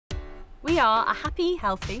We are a happy,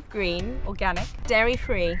 healthy, green, organic,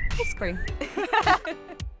 dairy-free ice cream.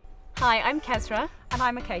 Hi, I'm Kezra. And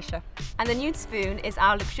I'm Acacia. And the Nude spoon is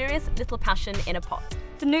our luxurious little passion in a pot.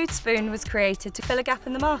 The Nude spoon was created to fill a gap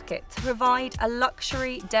in the market, to provide a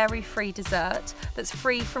luxury dairy-free dessert that's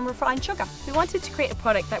free from refined sugar. We wanted to create a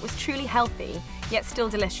product that was truly healthy, yet still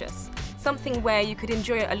delicious. Something where you could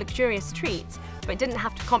enjoy a luxurious treat, but didn't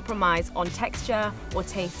have to compromise on texture or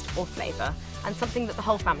taste or flavour, and something that the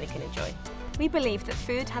whole family can enjoy. We believe that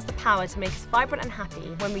food has the power to make us vibrant and happy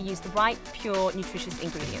when we use the right, pure, nutritious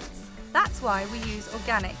ingredients. That's why we use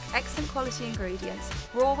organic, excellent quality ingredients,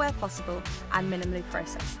 raw where possible, and minimally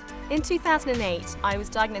processed. In 2008, I was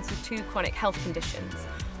diagnosed with 2 chronic health conditions,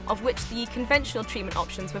 of which the conventional treatment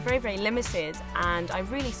options were very, very limited, and I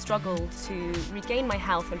really struggled to regain my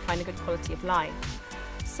health and find a good quality of life.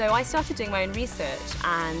 So I started doing my own research,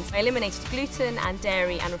 and I eliminated gluten and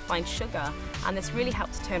dairy and refined sugar, and this really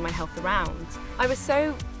helped to turn my health around. I was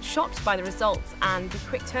so shocked by the results and the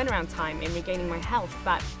quick turnaround time in regaining my health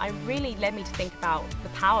that it really led me to think about the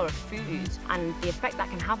power of food and the effect that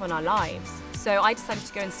can have on our lives. So I decided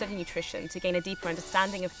to go and study nutrition to gain a deeper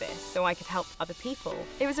understanding of this so I could help other people.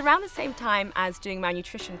 It was around the same time as doing my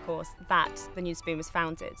nutrition course that the Nude spoon was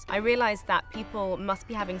founded. I realised that people must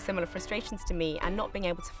be having similar frustrations to me and not being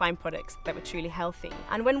able to find products that were truly healthy.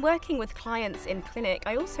 And when working with clients in clinic,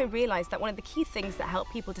 I also realised that one of the key things that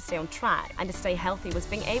help people to stay on track and to stay healthy was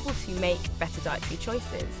being able to make better dietary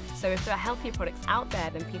choices. So if there are healthier products out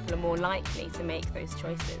there, then people are more likely to make those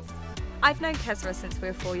choices. I've known Kezra since we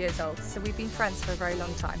were 4 years old, so we've been friends for a very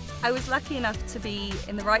long time. I was lucky enough to be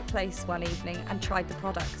in the right place one evening and tried the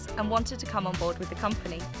products and wanted to come on board with the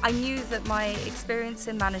company. I knew that my experience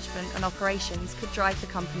in management and operations could drive the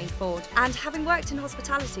company forward. And having worked in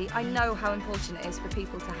hospitality, I know how important it is for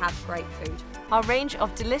people to have great food. Our range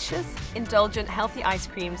of delicious, indulgent, healthy ice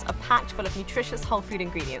creams are packed full of nutritious whole food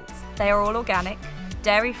ingredients. They are all organic,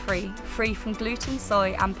 dairy-free, free from gluten,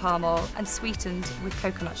 soy and palm oil, and sweetened with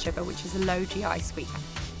coconut sugar, which is a low GI sweetener.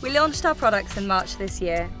 We launched our products in March this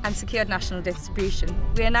year and secured national distribution.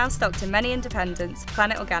 We are now stocked in many independents,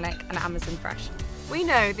 Planet Organic and Amazon Fresh. We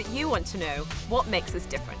know that you want to know what makes us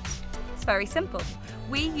different. It's very simple.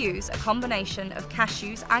 We use a combination of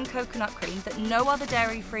cashews and coconut cream that no other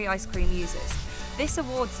dairy-free ice cream uses. This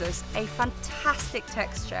awards us a fantastic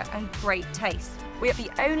texture and great taste. We are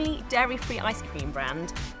the only dairy-free ice cream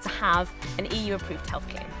brand to have an EU-approved health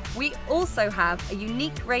claim. We also have a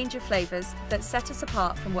unique range of flavours that set us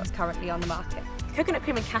apart from what's currently on the market. Coconut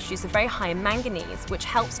cream and cashews are very high in manganese, which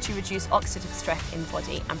helps to reduce oxidative stress in the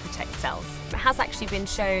body and protect cells. It has actually been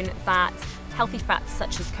shown that healthy fats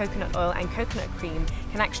such as coconut oil and coconut cream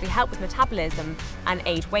can actually help with metabolism and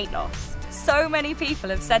aid weight loss. So many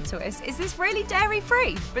people have said to us, is this really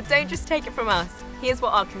dairy-free? But don't just take it from us. Here's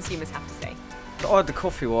what our consumers have to say. I had the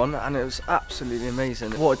coffee one and it was absolutely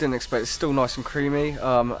amazing. What I didn't expect, it's still nice and creamy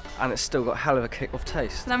and it's still got a hell of a kick of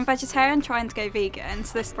taste. And I'm a vegetarian trying to go vegan,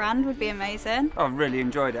 so this brand would be amazing. I really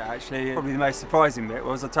enjoyed it actually. Probably the most surprising bit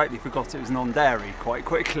was I totally forgot it was non-dairy quite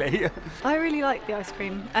quickly. I really like the ice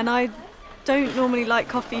cream and I don't normally like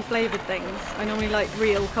coffee flavoured things. I normally like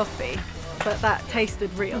real coffee. But that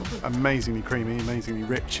tasted real. Amazingly creamy, amazingly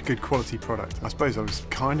rich, good quality product. I suppose I was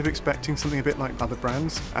kind of expecting something a bit like other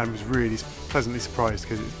brands and was really pleasantly surprised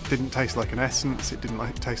because it didn't taste like an essence, it didn't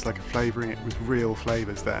taste like a flavouring, it was real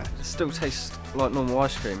flavours there. It still tastes like normal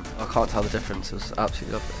ice cream. I can't tell the difference, it's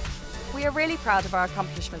absolutely lovely. We are really proud of our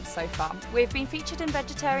accomplishments so far. We've been featured in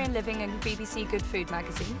Vegetarian Living and BBC Good Food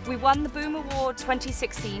magazine. We won the Boom Award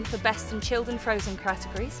 2016 for Best in Chilled and Frozen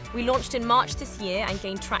categories. We launched in March this year and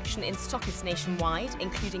gained traction in stockists nationwide,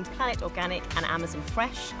 including Planet Organic and Amazon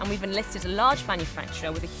Fresh, and we've enlisted a large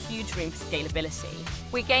manufacturer with a huge room for scalability.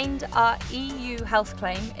 We gained our EU health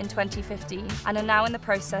claim in 2015 and are now in the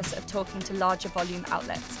process of talking to larger volume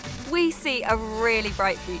outlets. We see a really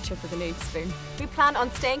bright future for the Nude spoon. We plan on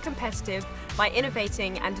staying competitive by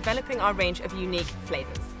innovating and developing our range of unique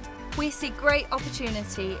flavours. We see great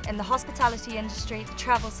opportunity in the hospitality industry, the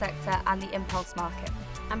travel sector and the impulse market.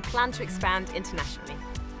 And plan to expand internationally.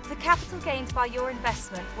 The capital gained by your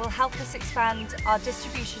investment will help us expand our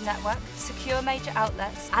distribution network, secure major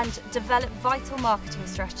outlets and develop vital marketing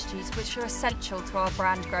strategies which are essential to our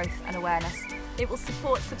brand growth and awareness. It will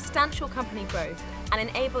support substantial company growth and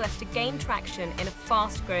enable us to gain traction in a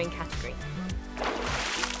fast-growing category.